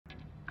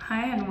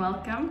Hi and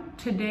welcome.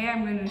 Today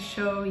I'm going to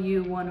show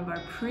you one of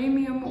our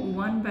premium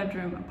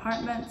one-bedroom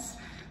apartments.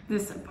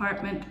 This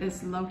apartment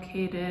is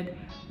located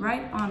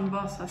right on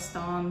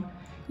Vasastan.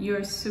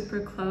 You're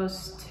super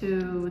close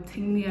to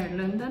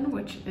Tegnérlunden,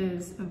 which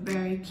is a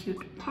very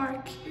cute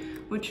park,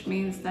 which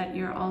means that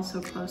you're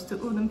also close to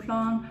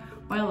Odenplan,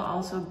 while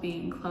also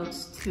being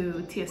close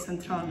to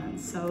T-centralen,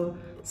 so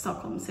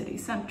Stockholm city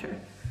center.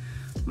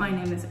 My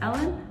name is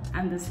Ellen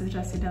and this is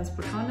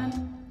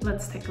Residensportalen.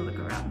 Let's take a look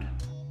around.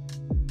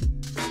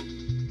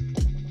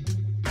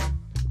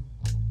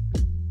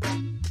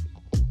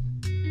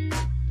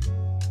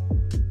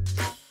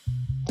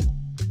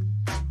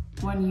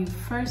 When you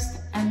first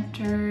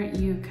enter,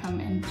 you come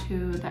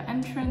into the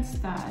entrance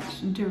that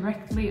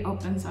directly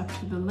opens up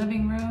to the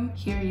living room.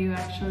 Here you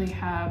actually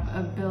have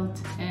a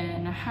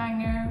built-in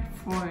hanger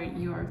for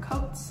your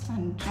coats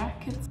and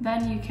jackets.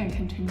 Then you can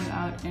continue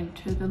out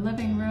into the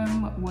living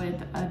room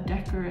with a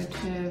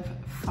decorative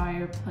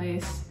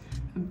fireplace,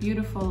 a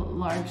beautiful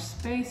large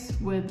space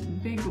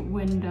with big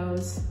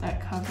windows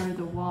that cover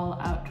the wall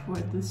out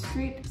toward the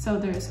street, so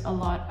there's a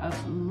lot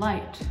of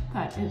light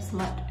that is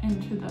let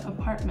into the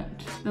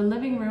apartment. The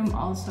living room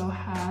also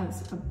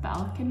has a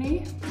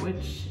balcony,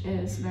 which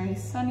is very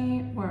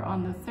sunny. We're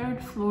on the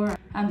 3rd floor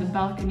and the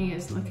balcony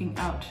is looking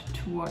out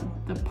toward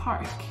the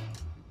park.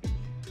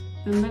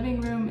 The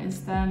living room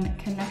is then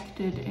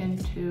connected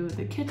into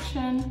the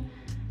kitchen.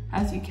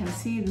 As you can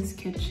see, this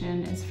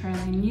kitchen is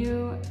fairly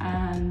new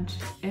and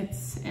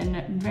it's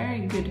in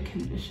very good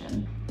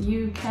condition.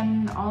 You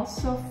can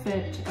also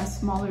fit a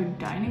smaller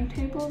dining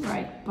table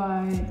right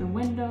by the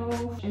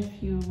window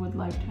if you would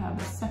like to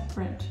have a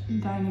separate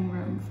dining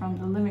room from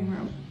the living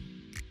room.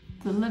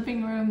 The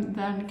living room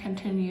then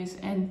continues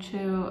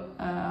into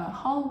a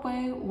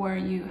hallway where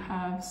you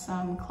have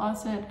some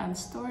closet and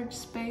storage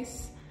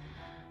space.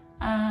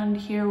 And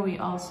here we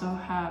also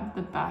have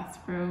the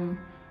bathroom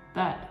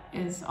that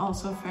is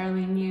also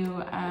fairly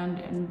new and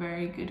in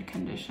very good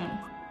condition.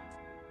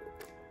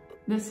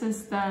 This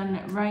is then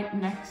right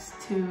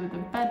next to the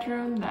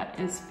bedroom that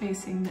is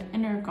facing the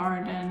inner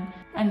garden,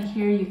 and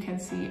here you can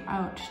see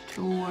out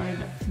toward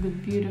the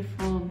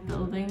beautiful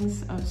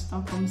buildings of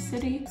Stockholm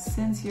city.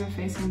 Since you're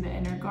facing the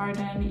inner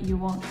garden, you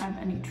won't have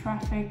any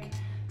traffic,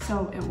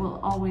 so it will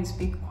always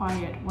be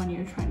quiet when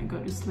you're trying to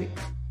go to sleep.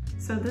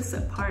 So this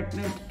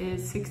apartment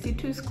is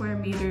 62 square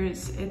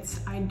meters.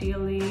 It's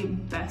ideally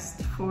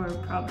best for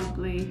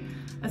probably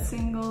a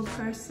single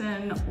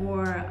person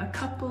or a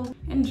couple.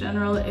 In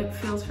general, it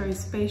feels very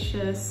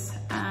spacious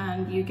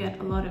and you get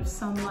a lot of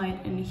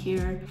sunlight in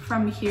here.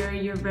 From here,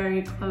 you're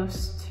very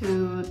close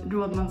to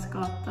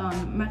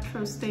Rådmansgatan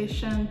metro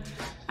station,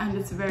 and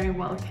it's very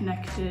well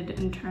connected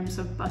in terms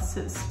of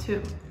buses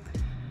too.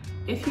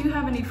 If you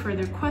have any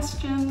further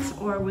questions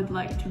or would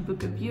like to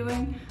book a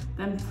viewing,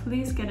 then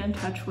please get in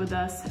touch with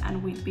us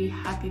and we'd be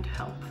happy to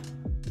help.